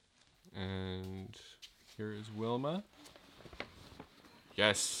here is Wilma.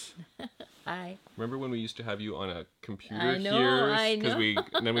 Yes. Hi. Remember when we used to have you on a computer I know, here? I know.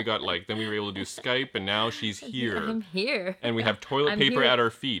 Then we were able to do Skype, and now she's here. I'm here. And we have toilet I'm paper here. at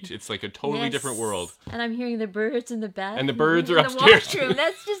our feet. It's like a totally Yes. different world. And I'm hearing the birds in the bathroom. And the birds are in upstairs. the washroom.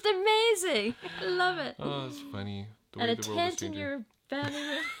 That's just amazing. I love it. Oh, it's funny. The And way a the world is tent in changing. your family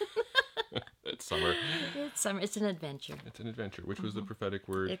room. It's summer. It's summer. It's an adventure. It's an adventure, which was the prophetic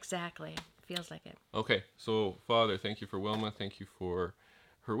word. Exactly. Feels like it. Okay, so Father, thank you for Wilma. Thank you for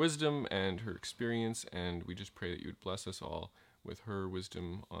her wisdom and her experience, and we just pray that you would bless us all with her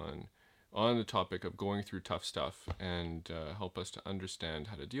wisdom on the topic of going through tough stuff, and help us to understand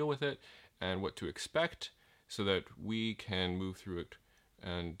how to deal with it and what to expect, so that we can move through it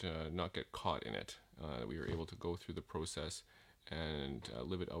and not get caught in it. That we are able to go through the process and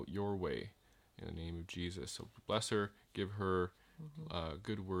live it out your way in the name of Jesus. So bless her, give her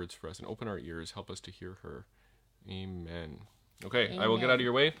good words for us, and open our ears. Help us to hear her. Amen. Okay, Amen. I will get out of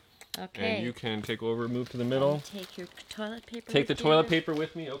your way. Okay. And you can take over, move to the middle. Take your toilet paper. Take the with toilet you. paper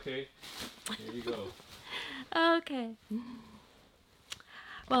with me. Okay. Here you go. Okay.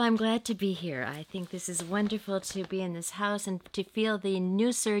 Well, I'm glad to be here. I think this is wonderful to be in this house and to feel the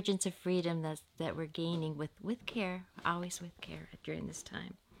new surgence of freedom that we're gaining with care, always with care during this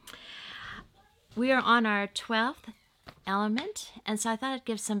time. We are on our 12th element, and so I thought I'd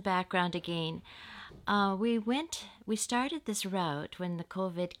give some background again. We started this route when the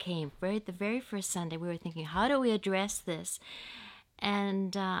COVID came. The very first Sunday, we were thinking, how do we address this?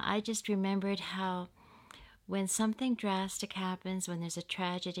 And I just remembered how when something drastic happens, when there's a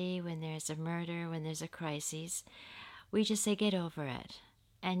tragedy, when there's a murder, when there's a crisis, we just say, get over it.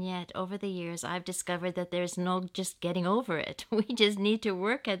 And yet, over the years, I've discovered that there's no just getting over it. We just need to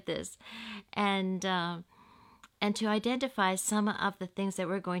work at this. And to identify some of the things that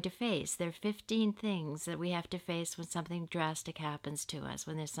we're going to face. There are 15 things that we have to face when something drastic happens to us,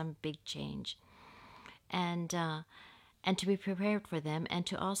 when there's some big change. And to be prepared for them, and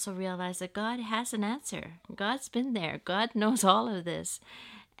to also realize that God has an answer. God's been there. God knows all of this.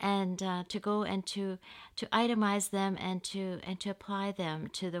 And to go and to itemize them and to apply them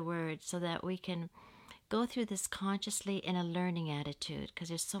to the Word, so that we can go through this consciously in a learning attitude, because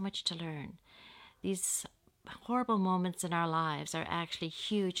there's so much to learn. These horrible moments in our lives are actually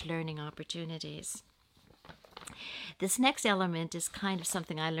huge learning opportunities. This next element is kind of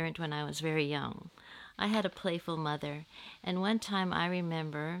something I learned when I was very young. I had a playful mother, and one time I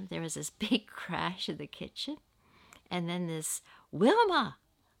remember there was this big crash in the kitchen, and then this, Wilma!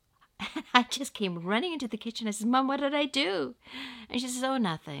 And I just came running into the kitchen. I said, Mom, what did I do? And she says, oh,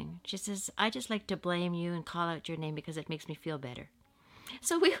 nothing. She says, I just like to blame you and call out your name because it makes me feel better.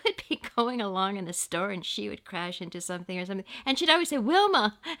 So we would be going along in the store, and she would crash into something or something, and she'd always say,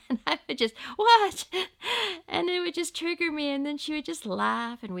 Wilma, and I would just, what? And it would just trigger me, and then she would just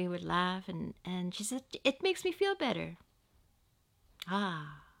laugh, and we would laugh, and she said, it makes me feel better.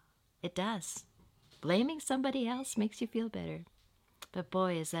 Ah, it does. Blaming somebody else makes you feel better. But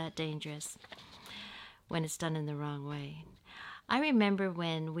boy, is that dangerous when it's done in the wrong way. I remember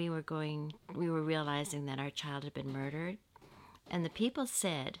when we were realizing that our child had been murdered. And the people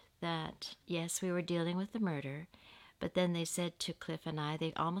said that, yes, we were dealing with the murder, but then they said to Cliff and I,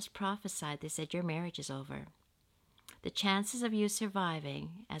 they almost prophesied, they said, your marriage is over. The chances of you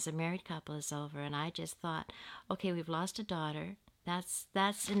surviving as a married couple is over. And I just thought, okay, we've lost a daughter.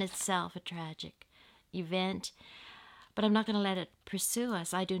 That's in itself a tragic event, but I'm not going to let it pursue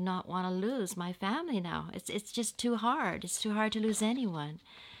us. I do not want to lose my family now. It's just too hard. It's too hard to lose anyone.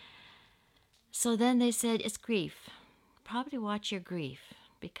 So then they said, it's grief. Probably watch your grief,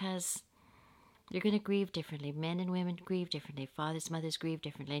 because you're going to grieve differently. Men and women grieve differently. Fathers, mothers grieve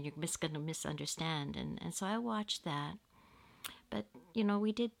differently, and you're going to misunderstand. And so I watched that. But,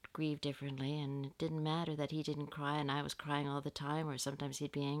 we did grieve differently, and it didn't matter that he didn't cry and I was crying all the time, or sometimes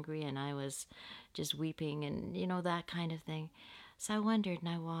he'd be angry and I was just weeping and, that kind of thing. So I wondered and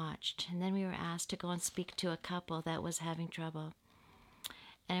I watched. And then we were asked to go and speak to a couple that was having trouble.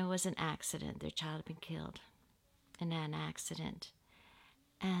 And it was an accident. Their child had been killed in an accident.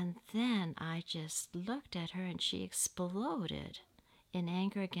 And then I just looked at her, and she exploded in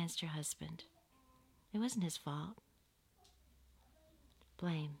anger against her husband. It wasn't his fault.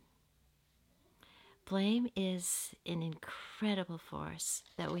 Blame. Blame is an incredible force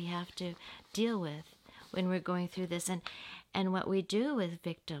that we have to deal with when we're going through this. And what we do with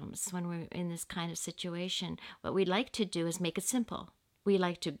victims when we're in this kind of situation, what we like to do is make it simple. We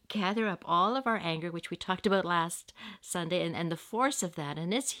like to gather up all of our anger, which we talked about last Sunday, and the force of that.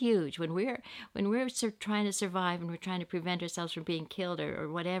 And it's huge. When we're trying to survive and we're trying to prevent ourselves from being killed or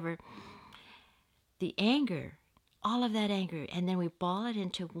whatever, the anger, all of that anger, and then we ball it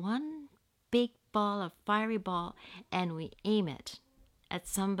into one big ball, a fiery ball, and we aim it at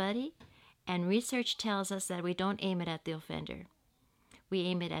somebody. And research tells us that we don't aim it at the offender. We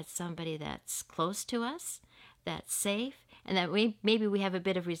aim it at somebody that's close to us, that's safe, and that maybe we have a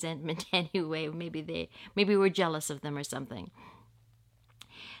bit of resentment anyway. Maybe we're jealous of them or something.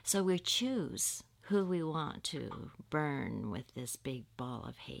 So we choose who we want to burn with this big ball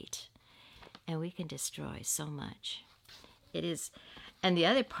of hate. And we can destroy so much. It is, and the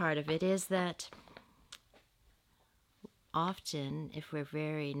other part of it is that often, if we're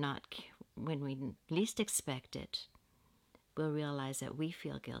when we least expect it, we'll realize that we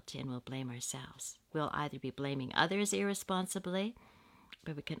feel guilty and we'll blame ourselves. We'll either be blaming others irresponsibly,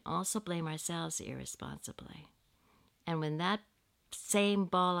 but we can also blame ourselves irresponsibly. And when that same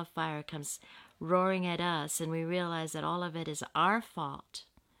ball of fire comes roaring at us and we realize that all of it is our fault,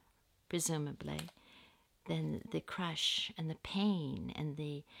 presumably, then the crush and the pain and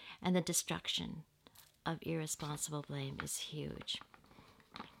the destruction of irresponsible blame is huge.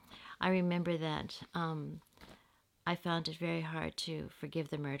 I remember that I found it very hard to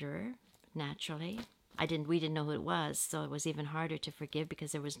forgive the murderer, naturally. We didn't know who it was, so it was even harder to forgive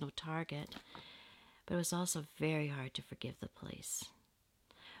because there was no target. But it was also very hard to forgive the police.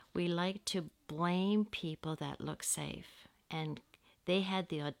 We like to blame people that look safe, and they had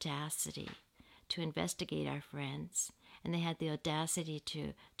the audacity to investigate our friends, and they had the audacity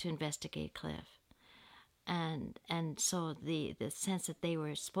to investigate Cliff. And so the sense that they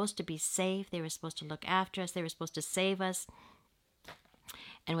were supposed to be safe, they were supposed to look after us, they were supposed to save us,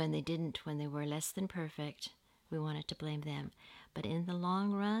 and when they didn't, when they were less than perfect, we wanted to blame them. But in the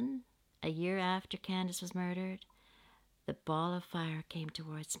long run, a year after Candace was murdered, the ball of fire came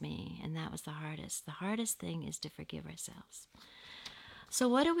towards me, and that was the hardest. The hardest thing is to forgive ourselves. So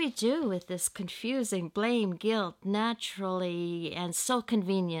what do we do with this confusing blame, guilt, naturally, and so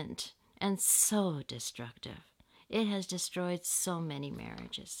convenient and so destructive? It has destroyed so many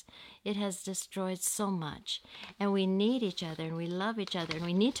marriages. It has destroyed so much. And we need each other, and we love each other, and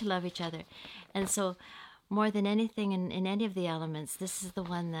we need to love each other. And so more than anything in any of the elements, this is the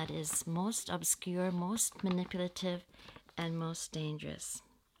one that is most obscure, most manipulative, and most dangerous.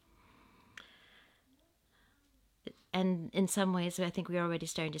 And in some ways, I think we're already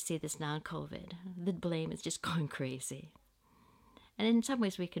starting to see this now in COVID. The blame is just going crazy. And in some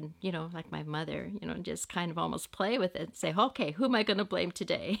ways we can, like my mother, just kind of almost play with it and say, okay, who am I going to blame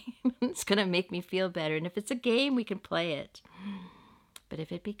today? It's going to make me feel better. And if it's a game, we can play it. But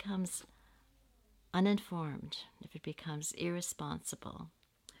if it becomes uninformed, if it becomes irresponsible,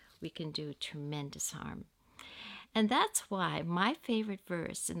 we can do tremendous harm. And that's why my favorite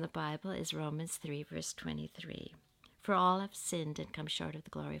verse in the Bible is Romans 3, verse 23. For all have sinned and come short of the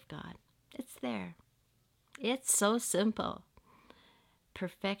glory of God. It's there. It's so simple.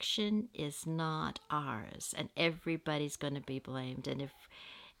 Perfection is not ours, and everybody's going to be blamed.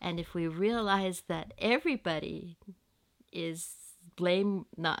 And if we realize that everybody is blamed,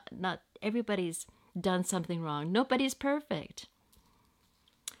 not everybody's done something wrong. Nobody's perfect.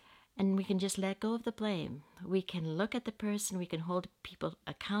 And we can just let go of the blame. We can look at the person. We can hold people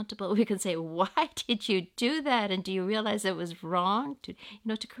accountable. We can say, why did you do that? And do you realize it was wrong?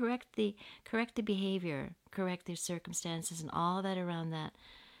 To correct the behavior, correct the circumstances and all that around that.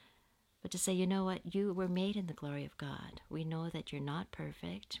 But to say, you know what, you were made in the glory of God. We know that you're not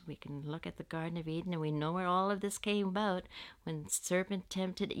perfect. We can look at the Garden of Eden and we know where all of this came about when the serpent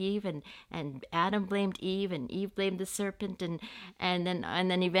tempted Eve and Adam blamed Eve and Eve blamed the serpent and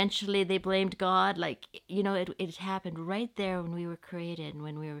then eventually they blamed God. It happened right there when we were created and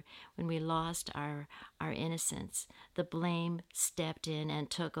when we lost our innocence. The blame stepped in and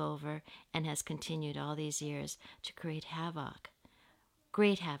took over and has continued all these years to create havoc.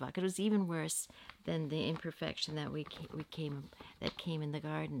 Great havoc. It was even worse than the imperfection that came in the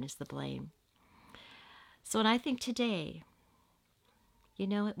garden is the blame. So when I think today,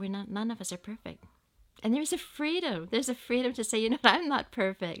 none of us are perfect. And there's a freedom. There's a freedom to say, I'm not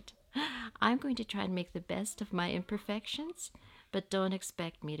perfect. I'm going to try and make the best of my imperfections, but don't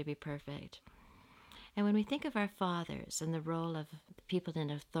expect me to be perfect. And when we think of our fathers and the role of the people in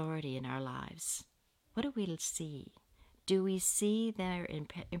authority in our lives, what do we see? Do we see their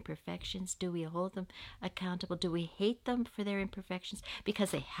imperfections? Do we hold them accountable? Do we hate them for their imperfections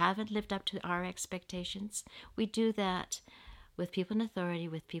because they haven't lived up to our expectations? We do that with people in authority,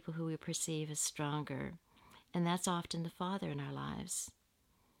 with people who we perceive as stronger. And that's often the father in our lives.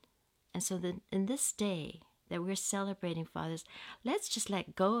 And so in this day that we're celebrating fathers, let's just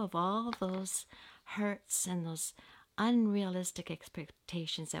let go of all those hurts and those unrealistic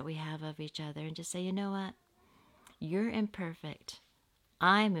expectations that we have of each other, and just say, you know what? You're imperfect.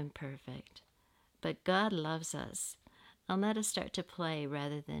 I'm imperfect. But God loves us. And let us start to play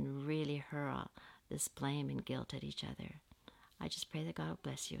rather than really hurl this blame and guilt at each other. I just pray that God will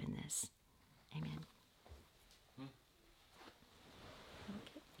bless you in this. Amen.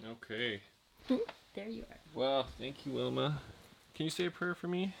 Okay. There you are. Well, thank you, Wilma. Can you say a prayer for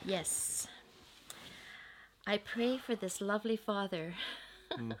me? Yes. I pray for this lovely father.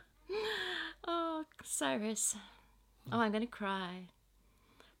 Oh, Cyrus. Oh, I'm going to cry.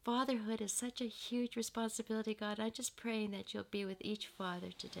 Fatherhood is such a huge responsibility, God. I'm just praying that you'll be with each father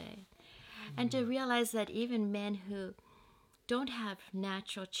today. And to realize that even men who don't have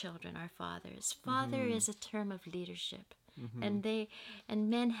natural children are fathers. Father is a term of leadership. And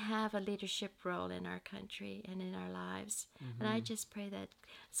men have a leadership role in our country and in our lives. And I just pray that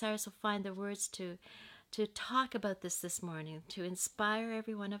Cyrus will find the words to talk about this morning, to inspire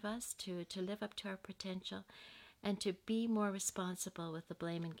every one of us to live up to our potential and to be more responsible with the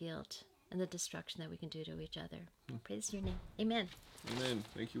blame and guilt and the destruction that we can do to each other. Praise your name. Amen. Amen.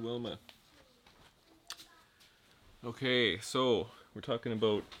 Thank you, Wilma. Okay, so we're talking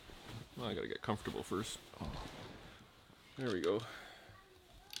about... Well, I gotta get comfortable first. Oh. There we go.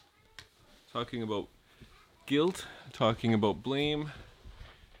 Talking about guilt, talking about blame,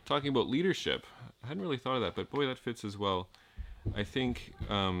 talking about leadership. I hadn't really thought of that, but boy, that fits as well. I think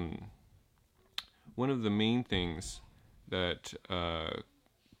one of the main things that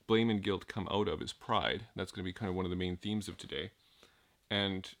blame and guilt come out of is pride. That's going to be kind of one of the main themes of today.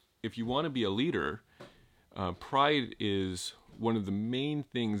 And if you want to be a leader, pride is one of the main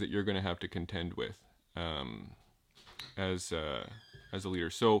things that you're going to have to contend with as a leader.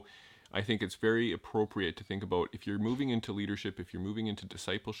 So I think it's very appropriate to think about, if you're moving into leadership, if you're moving into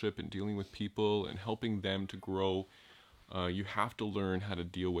discipleship and dealing with people and helping them to grow, you have to learn how to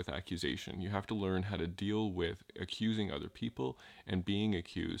deal with accusation. You have to learn how to deal with accusing other people and being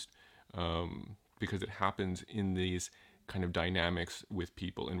accused, because it happens in these kind of dynamics with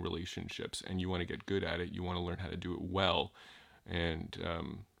people in relationships, and you want to get good at it. You want to learn how to do it well. And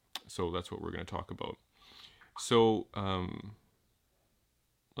so that's what we're going to talk about. So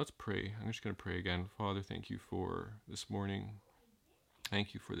let's pray. I'm just going to pray again. Father, thank you for this morning.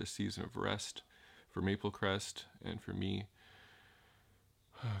 Thank you for this season of rest, for Maple Crest and for me.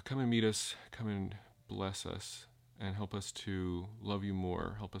 Come and meet us, come and bless us, and help us to love you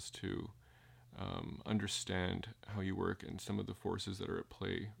more. Help us to understand how you work and some of the forces that are at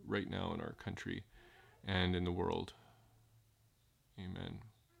play right now in our country and in the world. Amen.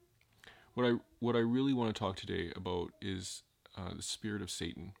 What I really want to talk today about is the spirit of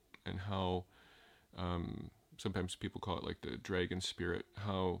Satan, and how sometimes people call it like the dragon spirit,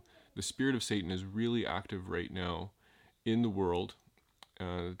 how the spirit of Satan is really active right now in the world.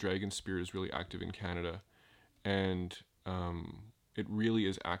 The dragon spirit is really active in Canada, and it really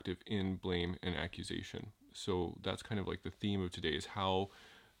is active in blame and accusation. So that's kind of like the theme of today, is how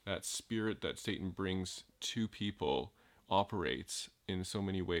that spirit that Satan brings to people operates in so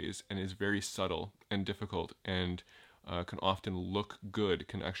many ways and is very subtle and difficult, and can often look good,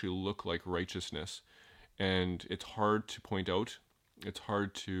 can actually look like righteousness. And it's hard to point out. It's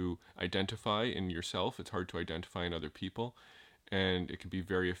hard to identify in yourself. It's hard to identify in other people. And it can be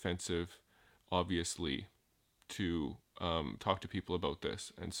very offensive, obviously, to talk to people about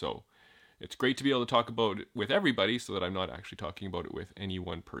this. And so it's great to be able to talk about it with everybody, so that I'm not actually talking about it with any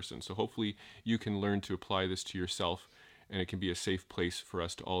one person. So hopefully you can learn to apply this to yourself, and it can be a safe place for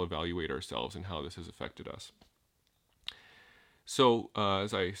us to all evaluate ourselves and how this has affected us. So,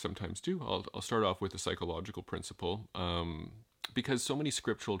 as I sometimes do, I'll start off with a psychological principle, because so many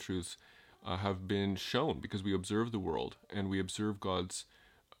scriptural truths have been shown, because we observe the world and we observe God's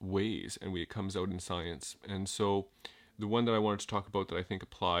ways, and it comes out in science. And so the one that I wanted to talk about that I think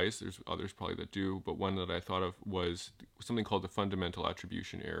applies, there's others probably that do, but one that I thought of was something called the fundamental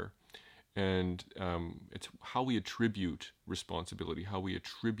attribution error. And it's how we attribute responsibility, how we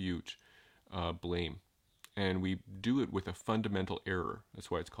attribute blame. And we do it with a fundamental error. That's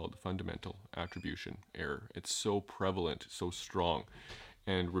why it's called the fundamental attribution error. It's so prevalent, so strong,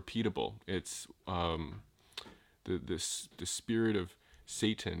 and repeatable. It's the spirit of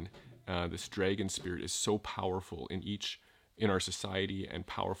Satan, this dragon spirit, is so powerful in our society, and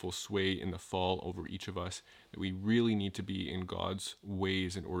powerful sway in the fall over each of us, that we really need to be in God's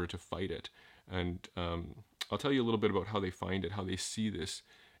ways in order to fight it. And I'll tell you a little bit about how they find it, how they see this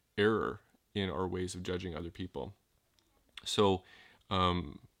error in our ways of judging other people. So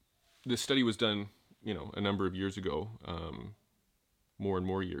this study was done, a number of years ago, more and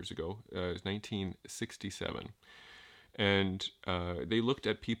more years ago. It was 1967. And they looked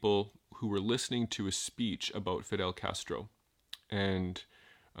at people who were listening to a speech about Fidel Castro, and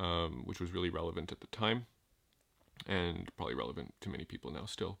which was really relevant at the time, and probably relevant to many people now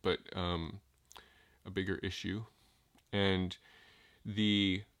still, but a bigger issue. And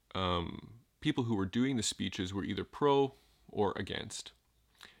the people who were doing the speeches were either pro or against.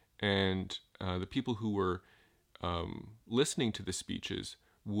 And the people who were listening to the speeches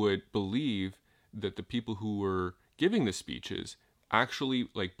would believe that the people who were giving the speeches actually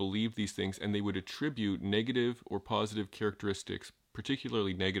believed these things, and they would attribute negative or positive characteristics,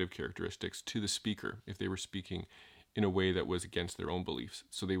 particularly negative characteristics, to the speaker if they were speaking in a way that was against their own beliefs.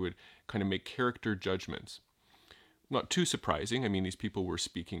 So they would kind of make character judgments. Not too surprising. I mean, these people were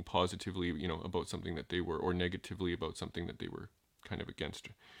speaking positively, about something that they were, or negatively about something that they were kind of against.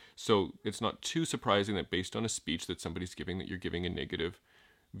 So it's not too surprising that based on a speech that somebody's giving, that you're giving a negative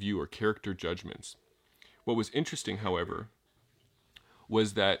view or character judgments. What was interesting, however,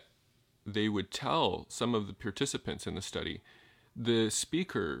 was that they would tell some of the participants in the study, the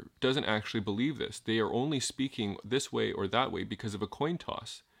speaker doesn't actually believe this. They are only speaking this way or that way because of a coin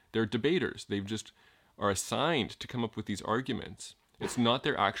toss. They're debaters. They've just are assigned to come up with these arguments. It's not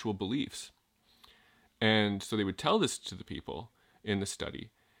their actual beliefs. And so they would tell this to the people in the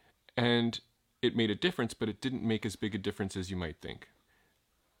study, and it made a difference, but it didn't make as big a difference as you might think.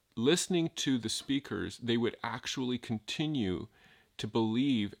 Listening to the speakers, they would actually continue to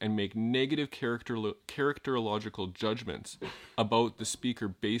believe and make negative characterological judgments about the speaker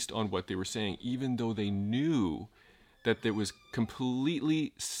based on what they were saying, even though they knew that it was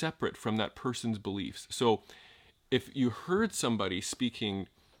completely separate from that person's beliefs. So if you heard somebody speaking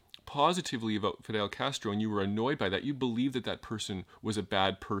positively about Fidel Castro and you were annoyed by that, you believed that that person was a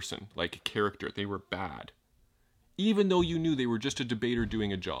bad person, like a character. They were bad. Even though you knew they were just a debater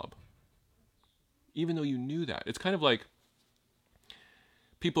doing a job. Even though you knew that. It's kind of like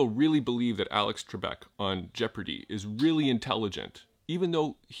people really believe that Alex Trebek on Jeopardy is really intelligent, even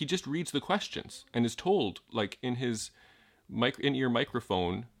though he just reads the questions and is told, in his in-ear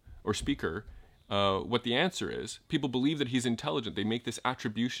microphone or speaker, what the answer is. People believe that he's intelligent. They make this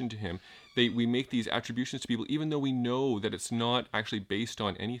attribution to him. We make these attributions to people, even though we know that it's not actually based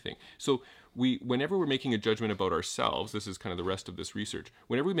on anything. So whenever we're making a judgment about ourselves, this is kind of the rest of this research.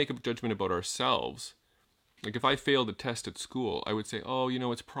 Whenever we make a judgment about ourselves, like if I failed a test at school, I would say,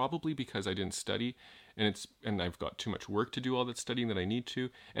 it's probably because I didn't study, and I've got too much work to do all that studying that I need to,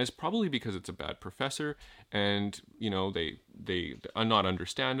 and it's probably because it's a bad professor, and they are not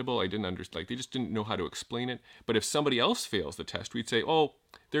understandable. I didn't understand, they just didn't know how to explain it. But if somebody else fails the test, we'd say,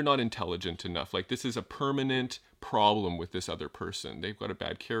 they're not intelligent enough. This is a permanent problem with this other person. They've got a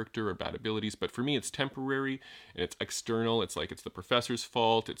bad character or bad abilities, but for me it's temporary and it's external. It's it's the professor's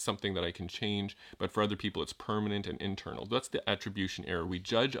fault. It's something that I can change, but for other people it's permanent and internal. That's the attribution error. We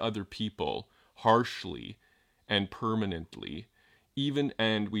judge other people harshly and permanently,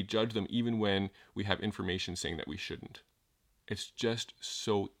 and we judge them even when we have information saying that we shouldn't. It's just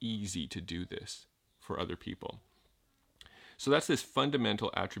so easy to do this for other people. So that's this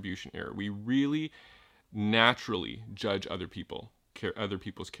fundamental attribution error. We really naturally judge other people's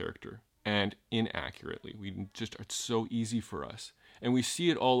character, and inaccurately. It's so easy for us. And we see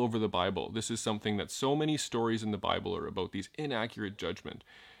it all over the Bible. This is something that so many stories in the Bible are about, these inaccurate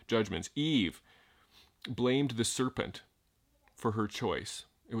judgments. Eve blamed the serpent for her choice.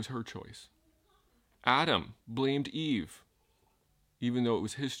 It was her choice. Adam blamed Eve, even though it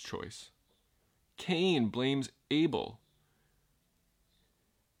was his choice. Cain blames Abel.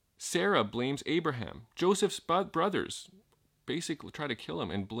 Sarah blames Abraham. Joseph's brothers basically try to kill him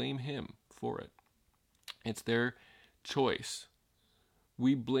and blame him for it. It's their choice.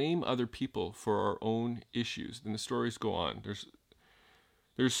 We blame other people for our own issues. And the stories go on.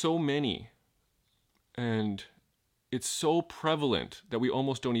 There's so many. And it's so prevalent that we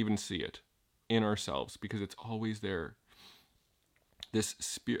almost don't even see it in ourselves because it's always there. This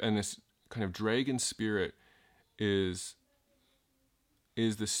spirit and this kind of dragon spirit is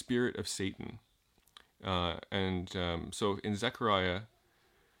the spirit of Satan. So in Zechariah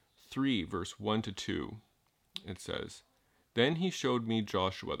 3, verse 1-2, it says, "Then he showed me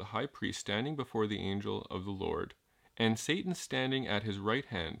Joshua the high priest standing before the angel of the Lord, and Satan standing at his right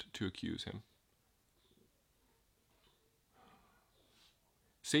hand to accuse him."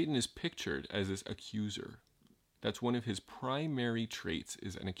 Satan is pictured as this accuser. That's one of his primary traits,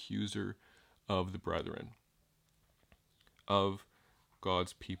 is an accuser of the brethren, of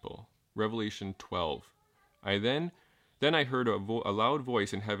God's people. Revelation 12. Then I heard a loud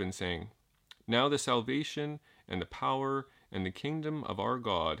voice in heaven saying, "Now the salvation and the power and the kingdom of our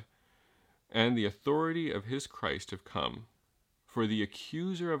God and the authority of his Christ have come. For the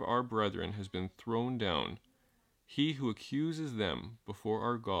accuser of our brethren has been thrown down, he who accuses them before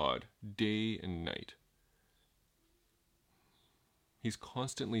our God day and night. He's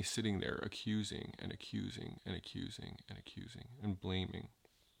constantly sitting there accusing and accusing and accusing and accusing and blaming.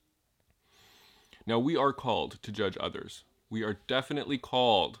 Now, we are called to judge others. We are definitely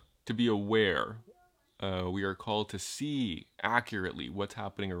called to be aware. We are called to see accurately what's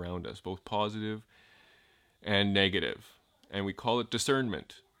happening around us, both positive and negative. And we call it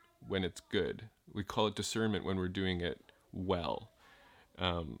discernment when it's good. We call it discernment when we're doing it well.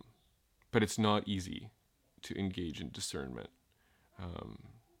 But it's not easy to engage in discernment.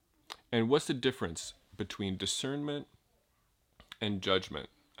 And what's the difference between discernment and judgment?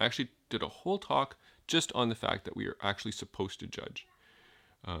 I actually did a whole talk just on the fact that we are actually supposed to judge.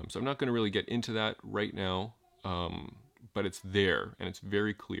 So I'm not going to really get into that right now, but it's there, and it's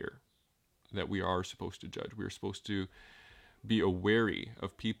very clear that we are supposed to judge. We are supposed to be wary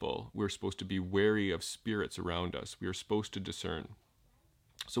of people. We're supposed to be wary of spirits around us. We are supposed to discern.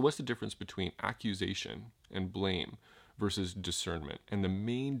 So what's the difference between accusation and blame versus discernment? And the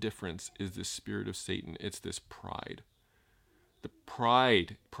main difference is the spirit of Satan. It's this pride. The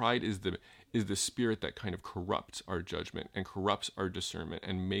pride is the spirit that kind of corrupts our judgment and corrupts our discernment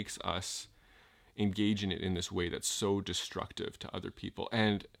and makes us engage in it in this way that's so destructive to other people.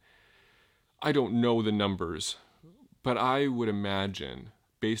 And I don't know the numbers, but I would imagine,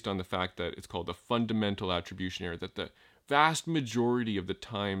 based on the fact that it's called the fundamental attribution error, that the vast majority of the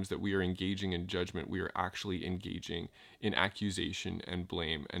times that we are engaging in judgment, we are actually engaging in accusation and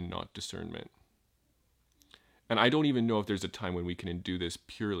blame and not discernment. And I don't even know if there's a time when we can do this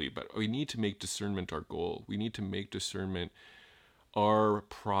purely, but we need to make discernment our goal. We need to make discernment our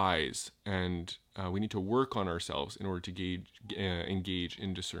prize, and we need to work on ourselves in order to engage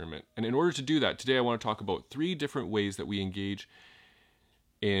in discernment. And in order to do that, today I want to talk about 3 different ways that we engage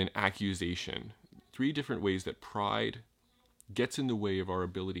in accusation. 3 different ways that pride gets in the way of our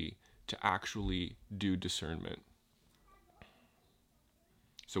ability to actually do discernment.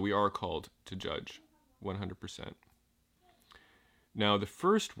 So we are called to judge 100%. Now, the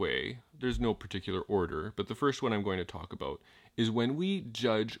first way, there's no particular order, but the first one I'm going to talk about is when we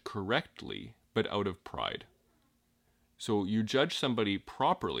judge correctly, but out of pride. So you judge somebody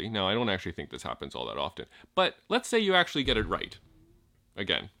properly. Now, I don't actually think this happens all that often, but let's say you actually get it right.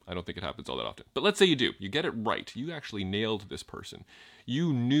 Again, I don't think it happens all that often, but let's say you do. You get it right. You actually nailed this person.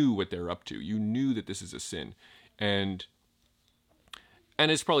 You knew what they're up to. You knew that this is a sin. And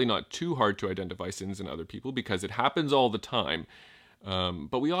it's probably not too hard to identify sins in other people because it happens all the time.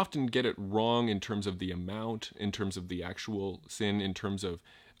 But we often get it wrong in terms of the amount, in terms of the actual sin, in terms of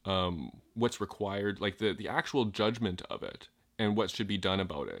what's required. Like the actual judgment of it and what should be done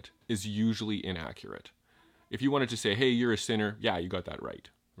about it is usually inaccurate. If you wanted to say, hey, you're a sinner, yeah, you got that right?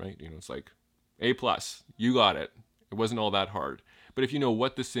 You know, it's like A+, you got it. It wasn't all that hard. But if you know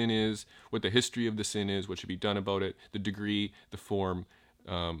what the sin is, what the history of the sin is, what should be done about it, the degree, the form,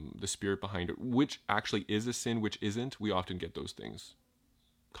 the spirit behind it, which actually is a sin, which isn't, we often get those things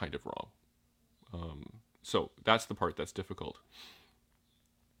kind of wrong. So that's the part that's difficult.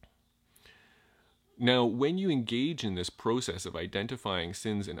 Now, when you engage in this process of identifying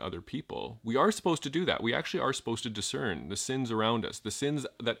sins in other people, we are supposed to do that. We actually are supposed to discern the sins around us, the sins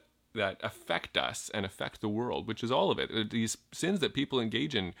that affect us and affect the world, which is all of it. These sins that people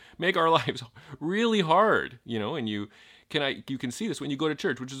engage in make our lives really hard, you know, and you can see this when you go to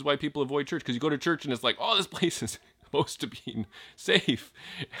church, which is why people avoid church, because you go to church and it's like, oh, this place is supposed to be safe,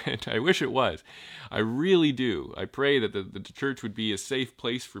 and I wish it was. I really do. I pray that the church would be a safe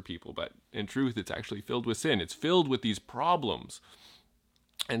place for people, but in truth, it's actually filled with sin. It's filled with these problems,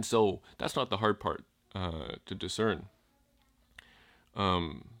 and so that's not the hard part to discern.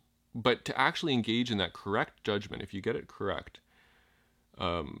 But to actually engage in that correct judgment, if you get it correct,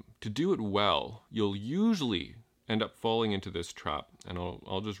 to do it well, you'll usually end up falling into this trap, and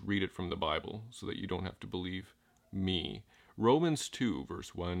I'll just read it from the Bible so that you don't have to believe me. Romans 2,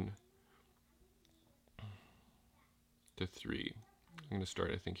 verse 1 to 3. I'm going to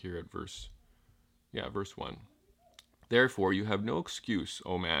start, I think, here at verse 1. Therefore, you have no excuse,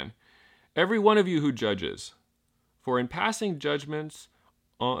 O man, every one of you who judges. For in passing judgment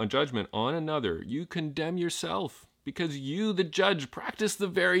on another, you condemn yourself, because you, the judge, practice the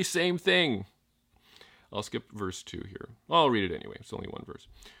very same thing. I'll skip verse 2 here. I'll read it anyway. It's only one verse.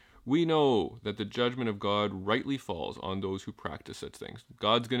 We know that the judgment of God rightly falls on those who practice such things.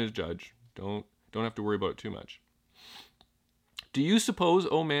 God's going to judge. Don't have to worry about it too much. Do you suppose,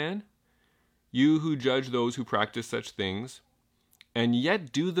 O man, you who judge those who practice such things, and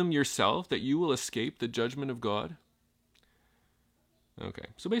yet do them yourself, that you will escape the judgment of God? Okay,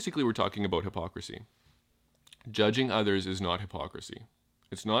 so basically we're talking about hypocrisy. Judging others is not hypocrisy.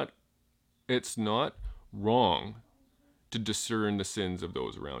 It's not wrong to discern the sins of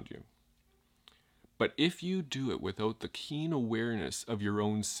those around you. But if you do it without the keen awareness of your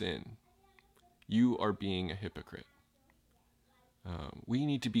own sin, you are being a hypocrite. We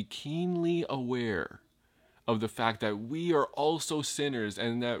need to be keenly aware of the fact that we are also sinners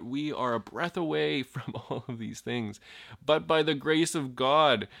and that we are a breath away from all of these things. But by the grace of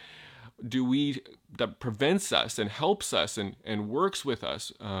God, that prevents us and helps us and works with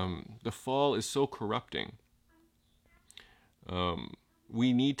us. The fall is so corrupting.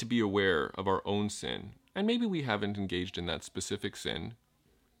 We need to be aware of our own sin. And maybe we haven't engaged in that specific sin.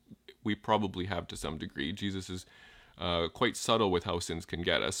 We probably have to some degree. Jesus is quite subtle with how sins can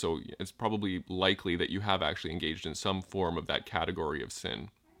get us, so it's probably likely that you have actually engaged in some form of that category of sin.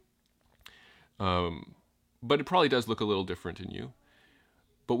 But it probably does look a little different in you.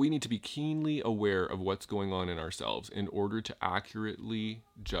 But we need to be keenly aware of what's going on in ourselves in order to accurately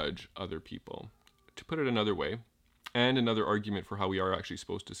judge other people. To put it another way, and another argument for how we are actually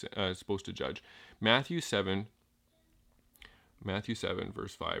supposed to judge, Matthew 7,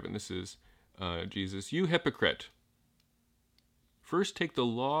 verse 5, and this is Jesus, "You hypocrite, first take the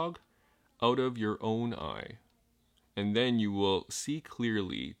log out of your own eye, and then you will see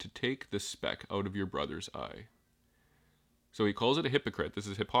clearly to take the speck out of your brother's eye." So he calls it a hypocrite. This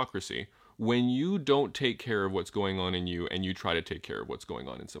is hypocrisy. When you don't take care of what's going on in you and you try to take care of what's going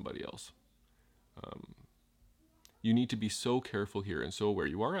on in somebody else. You need to be so careful here and so aware.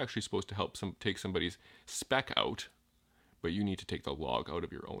 You are actually supposed to help take somebody's speck out, but you need to take the log out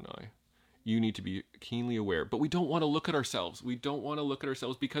of your own eye. You need to be keenly aware. But we don't want to look at ourselves. We don't want to look at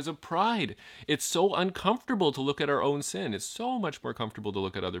ourselves because of pride. It's so uncomfortable to look at our own sin. It's so much more comfortable to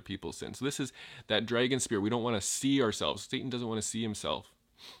look at other people's sin. So this is that dragon spirit. We don't want to see ourselves. Satan doesn't want to see himself.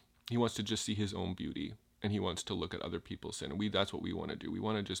 He wants to just see his own beauty. And he wants to look at other people's sin. And that's what we want to do. We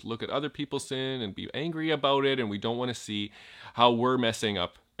want to just look at other people's sin and be angry about it. And we don't want to see how we're messing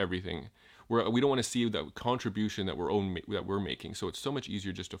up everything. We don't want to see that contribution that we're making. So it's so much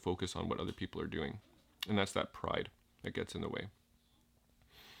easier just to focus on what other people are doing. And that's that pride that gets in the way.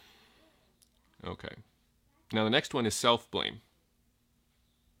 Okay. Now the next one is self-blame.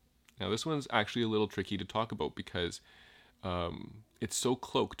 Now this one's actually a little tricky to talk about because it's so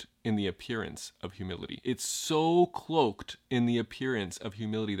cloaked in the appearance of humility. It's so cloaked in the appearance of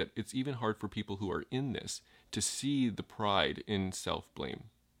humility that it's even hard for people who are in this to see the pride in self-blame.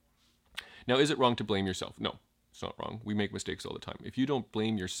 Now, is it wrong to blame yourself? No, it's not wrong. We make mistakes all the time. If you don't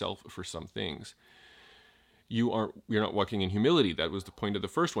blame yourself for some things, you're not walking in humility. That was the point of the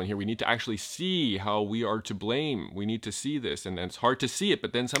first one here. We need to actually see how we are to blame. We need to see this, and it's hard to see it,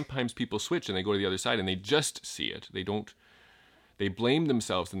 but then sometimes people switch and they go to the other side and they just see it. They blame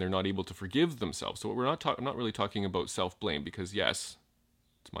themselves and they're not able to forgive themselves. So I'm not really talking about self-blame because yes,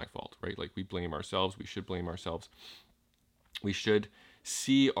 it's my fault, right? Like we blame ourselves. We should blame ourselves. We should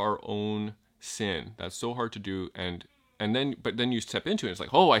see our own sin. That's so hard to do. But then you step into it. It's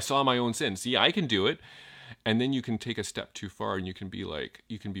like, oh, I saw my own sin. See, I can do it. And then you can take a step too far and you can be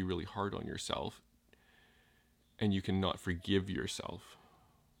really hard on yourself and you can not forgive yourself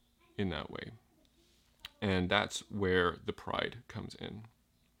in that way. And that's where the pride comes in.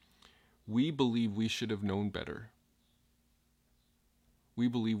 We believe we should have known better. We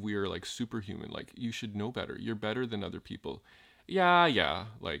believe we are like superhuman. Like, you should know better. You're better than other people. Yeah,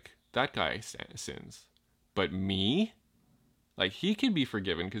 like, that guy sins. But me? Like, he can be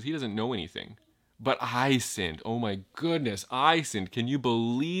forgiven because he doesn't know anything. But I sinned. Oh my goodness, I sinned. Can you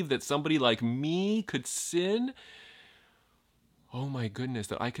believe that somebody like me could sin? Oh my goodness,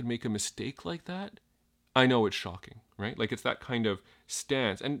 that I could make a mistake like that? I know it's shocking, right? Like, it's that kind of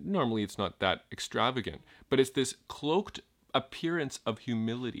stance. And normally it's not that extravagant. But it's this cloaked appearance of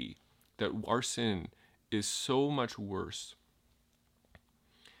humility that our sin is so much worse.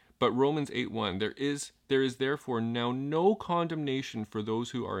 But Romans 8:1, there is therefore now no condemnation for those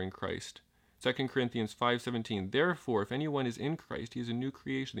who are in Christ. 2 Corinthians 5:17, therefore, if anyone is in Christ, he is a new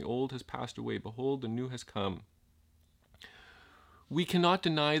creation. The old has passed away. Behold, the new has come. We cannot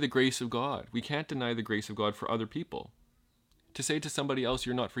deny the grace of God. We can't deny the grace of God for other people. To say to somebody else,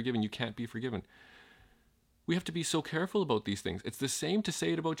 you're not forgiven, you can't be forgiven. We have to be so careful about these things. It's the same to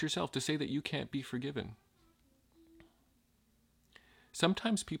say it about yourself, to say that you can't be forgiven.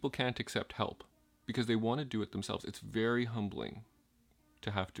 Sometimes people can't accept help because they want to do it themselves. It's very humbling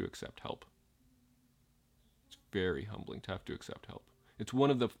to have to accept help. It's very humbling to have to accept help. It's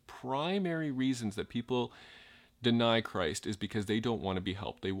one of the primary reasons that people deny Christ is because they don't want to be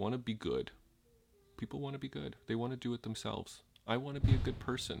helped. They want to be good. People want to be good. They want to do it themselves. I want to be a good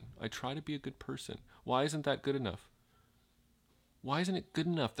person. I try to be a good person. Why isn't that good enough? Why isn't it good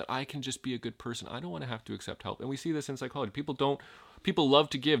enough that I can just be a good person? I don't want to have to accept help. And we see this in psychology. People love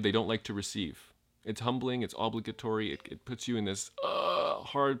to give. They don't like to receive. It's humbling. It's obligatory. It puts you in this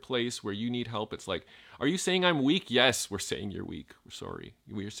hard place where you need help. It's like, are you saying I'm weak? Yes, we're saying you're weak. We're sorry.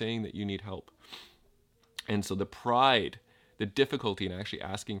 We are saying that you need help. And so the pride, the difficulty in actually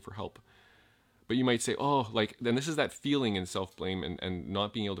asking for help. But you might say, oh, like, then this is that feeling in self-blame and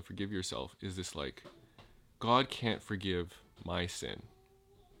not being able to forgive yourself is this like, God can't forgive my sin.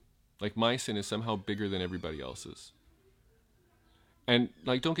 Like, my sin is somehow bigger than everybody else's. And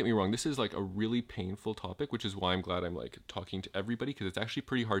like, don't get me wrong, this is like a really painful topic, which is why I'm glad I'm like talking to everybody, because it's actually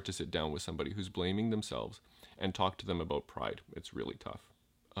pretty hard to sit down with somebody who's blaming themselves and talk to them about pride. It's really tough.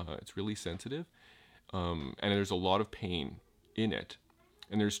 It's really sensitive. And there's a lot of pain in it.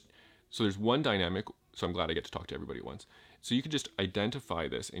 And there's one dynamic, so I'm glad I get to talk to everybody at once. So you can just identify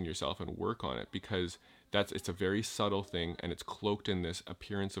this in yourself and work on it, because it's a very subtle thing, and it's cloaked in this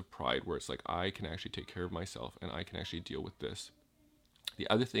appearance of pride where it's like, I can actually take care of myself and I can actually deal with this. The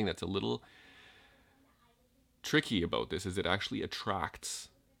other thing that's a little tricky about this is it actually attracts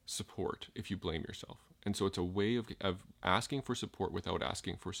support if you blame yourself. And so it's a way of asking for support without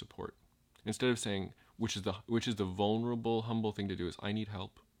asking for support. Instead of saying, which is the vulnerable, humble thing to do, is I need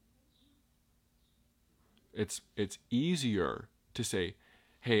help. It's easier to say,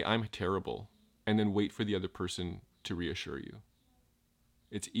 hey, I'm terrible, and then wait for the other person to reassure you.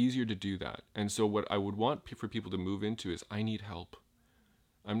 It's easier to do that. And so what I would want for people to move into is, I need help.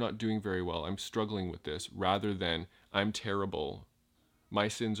 I'm not doing very well. I'm struggling with this, rather than I'm terrible. My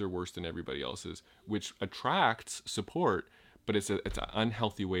sins are worse than everybody else's, which attracts support, but it's an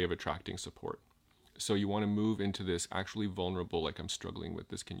unhealthy way of attracting support. So you want to move into this actually vulnerable, like, I'm struggling with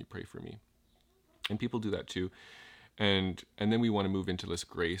this. Can you pray for me? And people do that too. And then we want to move into this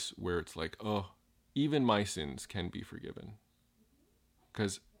grace where it's like, oh, even my sins can be forgiven,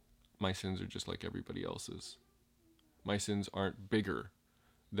 because my sins are just like everybody else's. My sins aren't bigger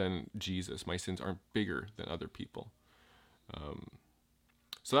than Jesus. My sins aren't bigger than other people.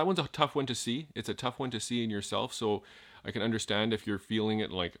 So that one's a tough one to see. It's a tough one to see in yourself. So I can understand if you're feeling it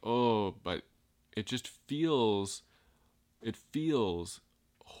like, oh, but it just feels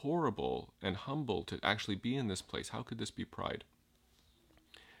horrible and humble to actually be in this place. How could this be pride?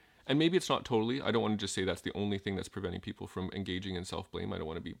 And maybe it's not totally. I don't want to just say that's the only thing that's preventing people from engaging in self-blame. I don't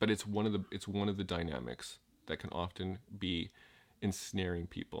want to be, but it's one of the dynamics that can often be ensnaring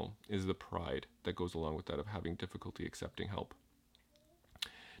people, is the pride that goes along with that of having difficulty accepting help.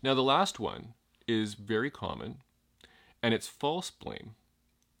 Now, the last one is very common, and it's false blame.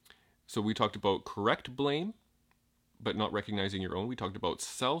 So we talked about correct blame, but not recognizing your own. We talked about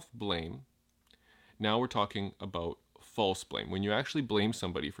self-blame. Now we're talking about false blame, when you actually blame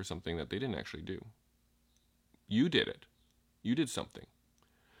somebody for something that they didn't actually do. You did it. You did something.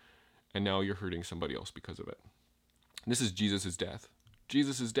 And now you're hurting somebody else because of it. And this is Jesus' death.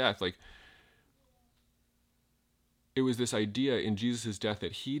 Jesus' death, like, it was this idea in Jesus' death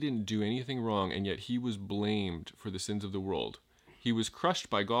that he didn't do anything wrong, and yet he was blamed for the sins of the world. He was crushed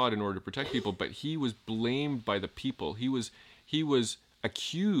by God in order to protect people, but he was blamed by the people. He was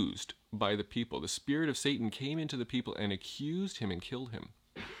accused by the people. The spirit of Satan came into the people and accused him and killed him.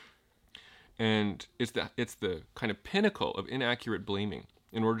 And it's the kind of pinnacle of inaccurate blaming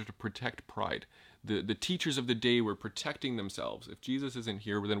in order to protect pride. The teachers of the day were protecting themselves. If Jesus isn't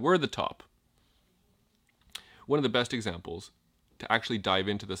here, then we're the top. One of the best examples to actually dive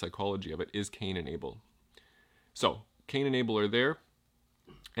into the psychology of it is Cain and Abel. So Cain and Abel are there,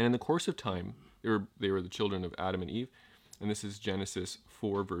 and in the course of time, they were the children of Adam and Eve, and this is Genesis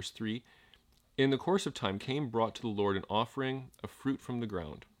 4, verse 3. In the course of time, Cain brought to the Lord an offering of fruit from the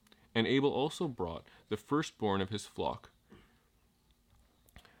ground, and Abel also brought the firstborn of his flock,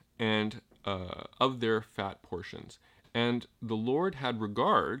 and of their fat portions. And the Lord had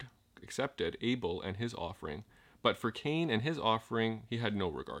accepted Abel and his offering, but for Cain and his offering, he had no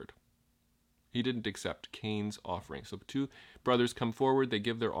regard. He didn't accept Cain's offering. So two brothers come forward, they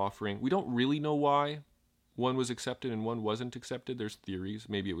give their offering. We don't really know why one was accepted and one wasn't accepted. There's theories.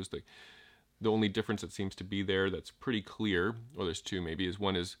 Maybe it was the only difference that seems to be there that's pretty clear, or there's two maybe, is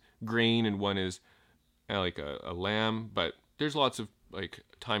one is grain and one is like a lamb. But there's lots of like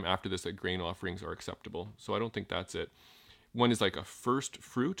time after this that grain offerings are acceptable. So I don't think that's it. One is like a first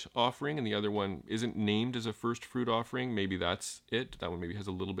fruit offering, and the other one isn't named as a first fruit offering. Maybe that's it. That one maybe has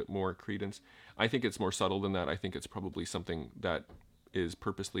a little bit more credence. I think it's more subtle than that. I think it's probably something that is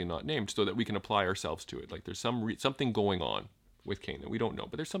purposely not named so that we can apply ourselves to it. Like there's something going on with Cain that we don't know,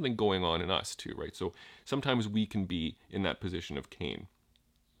 but there's something going on in us too, right? So sometimes we can be in that position of Cain.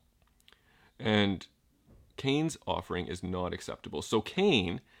 And Cain's offering is not acceptable. So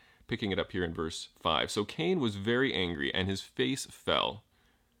Cain, picking it up here in verse 5, so Cain was very angry and his face fell.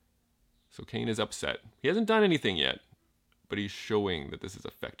 So Cain is upset. He hasn't done anything yet, but he's showing that this is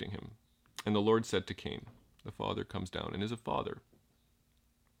affecting him. And the Lord said to Cain, the father comes down and is a father.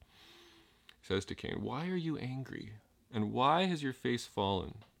 He says to Cain, why are you angry? And why has your face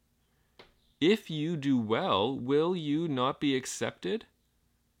fallen? If you do well, will you not be accepted?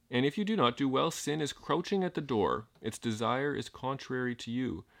 And if you do not do well, sin is crouching at the door. Its desire is contrary to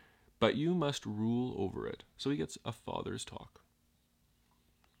you, but you must rule over it. So he gets a father's talk.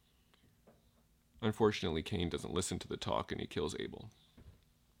 Unfortunately, Cain doesn't listen to the talk and he kills Abel.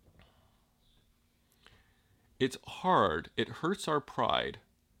 It's hard, it hurts our pride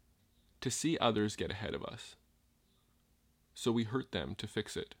to see others get ahead of us. So we hurt them to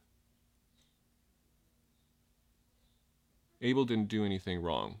fix it. Abel didn't do anything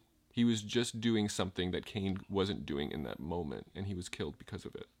wrong. He was just doing something that Cain wasn't doing in that moment, and he was killed because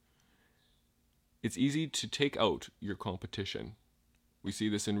of it. It's easy to take out your competition. We see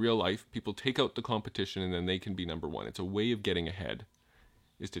this in real life. People take out the competition and then they can be number one. It's a way of getting ahead,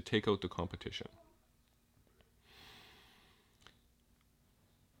 is to take out the competition.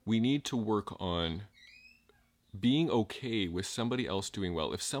 We need to work on being okay with somebody else doing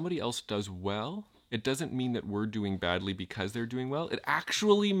well. If somebody else does well, it doesn't mean that we're doing badly because they're doing well. It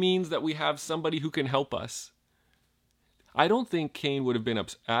actually means that we have somebody who can help us. I don't think Cain would have been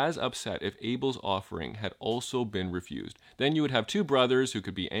as upset if Abel's offering had also been refused. Then you would have two brothers who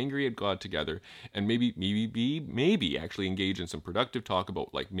could be angry at God together and maybe actually engage in some productive talk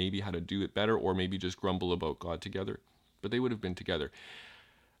about like maybe how to do it better, or maybe just grumble about God together. But they would have been together.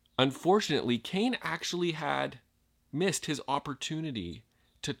 Unfortunately, Cain actually had missed his opportunity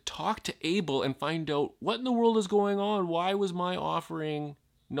to talk to Abel and find out what in the world is going on. Why was my offering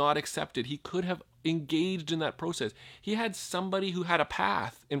not accepted? He could have engaged in that process. He had somebody who had a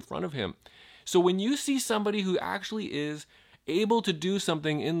path in front of him. So when you see somebody who actually is able to do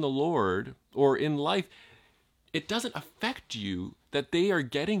something in the Lord or in life, it doesn't affect you that they are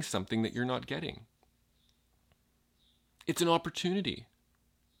getting something that you're not getting. It's an opportunity.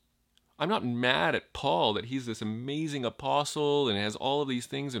 I'm not mad at Paul that he's this amazing apostle and has all of these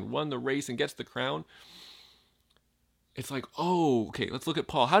things and won the race and gets the crown. It's like, oh, okay, let's look at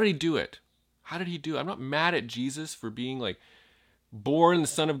Paul. How did he do it? How did he do it? I'm not mad at Jesus for being like born the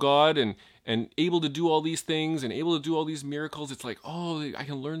Son of God and able to do all these things and able to do all these miracles. It's like, oh, I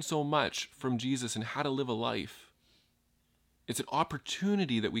can learn so much from Jesus and how to live a life. It's an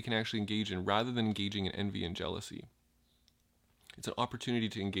opportunity that we can actually engage in rather than engaging in envy and jealousy. It's an opportunity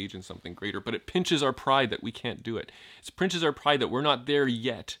to engage in something greater, but it pinches our pride that we can't do it. It pinches our pride that we're not there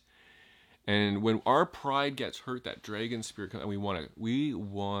yet. And when our pride gets hurt, that dragon spirit comes, and we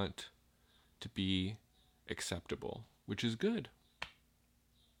want to be acceptable, which is good.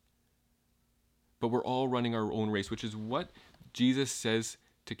 But we're all running our own race, which is what Jesus says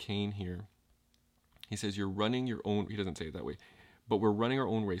to Cain here. He says, you're running your own, he doesn't say it that way, but we're running our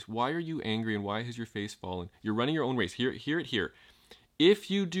own race. Why are you angry and why has your face fallen? You're running your own race. Hear it here.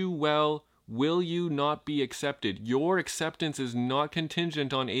 If you do well, will you not be accepted? Your acceptance is not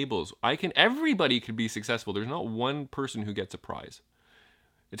contingent on Abel's. Everybody could be successful. There's not one person who gets a prize.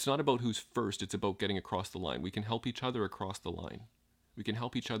 It's not about who's first. It's about getting across the line. We can help each other across the line. We can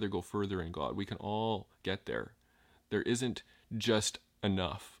help each other go further in God. We can all get there. There isn't just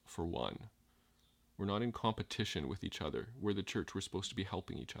enough for one. We're not in competition with each other. We're the church. We're supposed to be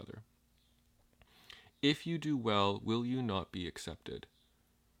helping each other. If you do well, will you not be accepted?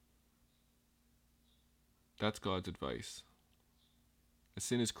 That's God's advice. A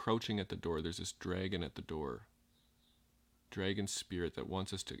sin is crouching at the door. There's this dragon at the door. Dragon spirit that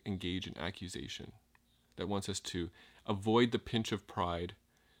wants us to engage in accusation, that wants us to avoid the pinch of pride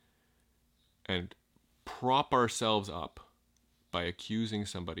and prop ourselves up by accusing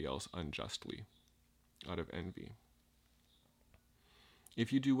somebody else unjustly out of envy.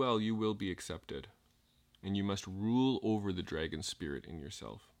 If you do well, you will be accepted, and you must rule over the dragon spirit in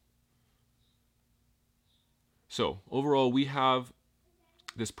yourself. So, overall, we have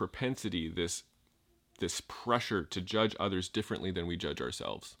this propensity, this pressure to judge others differently than we judge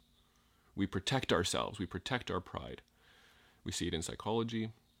ourselves. We protect ourselves. We protect our pride. We see it in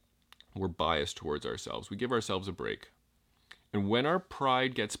psychology. We're biased towards ourselves. We give ourselves a break. And when our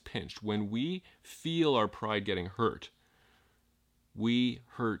pride gets pinched, when we feel our pride getting hurt, we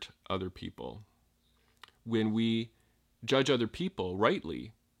hurt other people. When we judge other people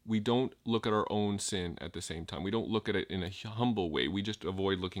rightly, we don't look at our own sin at the same time. We don't look at it in a humble way. We just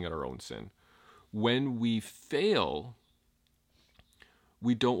avoid looking at our own sin. When we fail,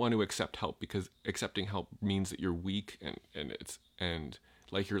 we don't want to accept help, because accepting help means that you're weak and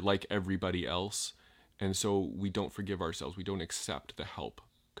like you're like everybody else. And so we don't forgive ourselves. We don't accept the help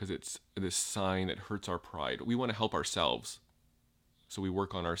because it's this sign that hurts our pride. We want to help ourselves. So we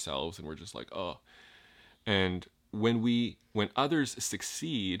work on ourselves and we're just like, oh. And when others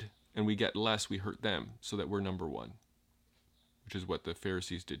succeed and we get less, we hurt them so that we're number one, which is what the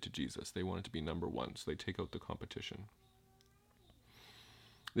Pharisees did to Jesus. They wanted to be number one, so they take out the competition.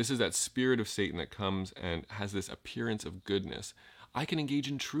 This is that spirit of Satan that comes and has this appearance of goodness. I can engage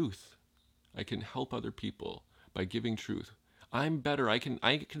in truth. I can help other people by giving truth. I'm better. I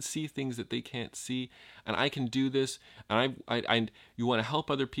can see things that they can't see, and I can do this. And you want to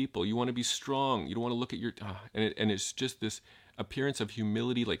help other people. You want to be strong. You don't want to look at your and it's just this appearance of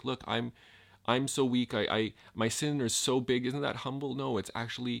humility. Like, look, I'm so weak. My sin is so big. Isn't that humble? No, it's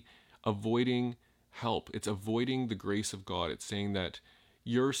actually avoiding help. It's avoiding the grace of God. It's saying that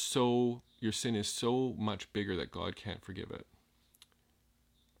your sin is so much bigger that God can't forgive it.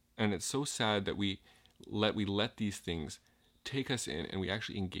 And it's so sad that we let these things take us in and we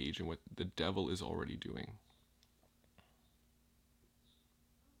actually engage in what the devil is already doing.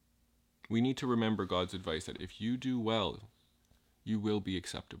 We need to remember God's advice that if you do well, you will be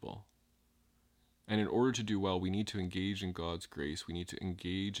acceptable. And in order to do well, we need to engage in God's grace. We need to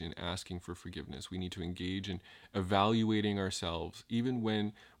engage in asking for forgiveness. We need to engage in evaluating ourselves. Even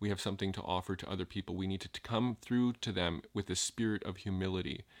when we have something to offer to other people, we need to come through to them with a spirit of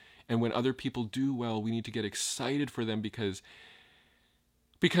humility. And when other people do well, we need to get excited for them because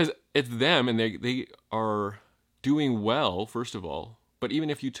it's them and they are doing well, first of all. But even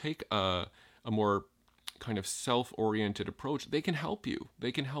if you take a more kind of self-oriented approach, they can help you.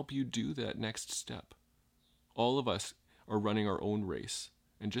 They can help you do that next step. All of us are running our own race.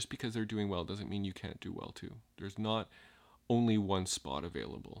 And just because they're doing well doesn't mean you can't do well too. There's not only one spot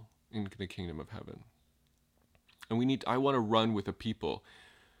available in the kingdom of heaven. And I want to run with a people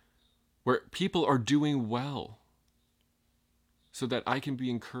where people are doing well so that I can be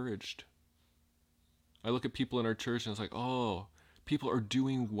encouraged. I look at people in our church and it's like, oh, people are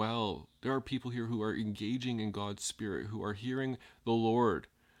doing well. There are people here who are engaging in God's Spirit, who are hearing the Lord,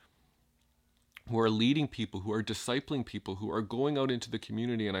 who are leading people, who are discipling people, who are going out into the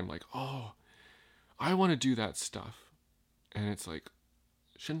community. And I'm like, oh, I want to do that stuff. And it's like,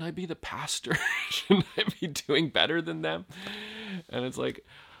 shouldn't I be the pastor? Shouldn't I be doing better than them? And it's like,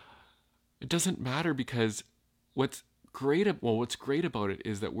 it doesn't matter, because what's great about it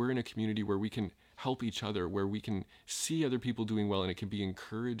is that we're in a community where we can help each other, where we can see other people doing well, and it can be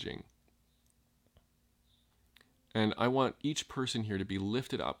encouraging. And I want each person here to be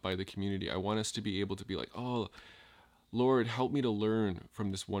lifted up by the community. I want us to be able to be like, oh, Lord, help me to learn from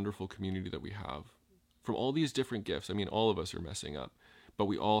this wonderful community that we have, from all these different gifts. I mean, all of us are messing up, but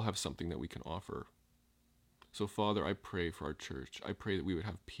we all have something that we can offer. So, Father, I pray for our church. I pray that we would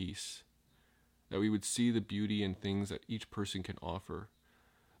have peace, that we would see the beauty in things that each person can offer,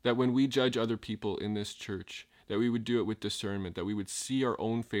 that when we judge other people in this church, that we would do it with discernment, that we would see our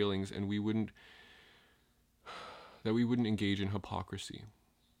own failings and we wouldn't engage in hypocrisy.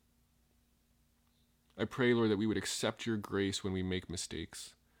 I pray, Lord, that we would accept your grace when we make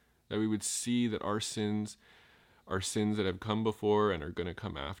mistakes, that we would see that our sins are sins that have come before and are going to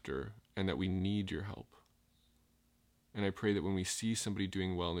come after, and that we need your help. And I pray that when we see somebody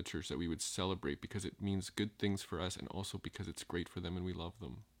doing well in the church, that we would celebrate, because it means good things for us and also because it's great for them and we love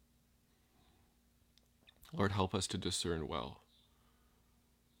them. Lord, help us to discern well.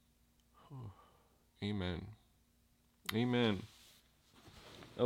 Amen. Amen.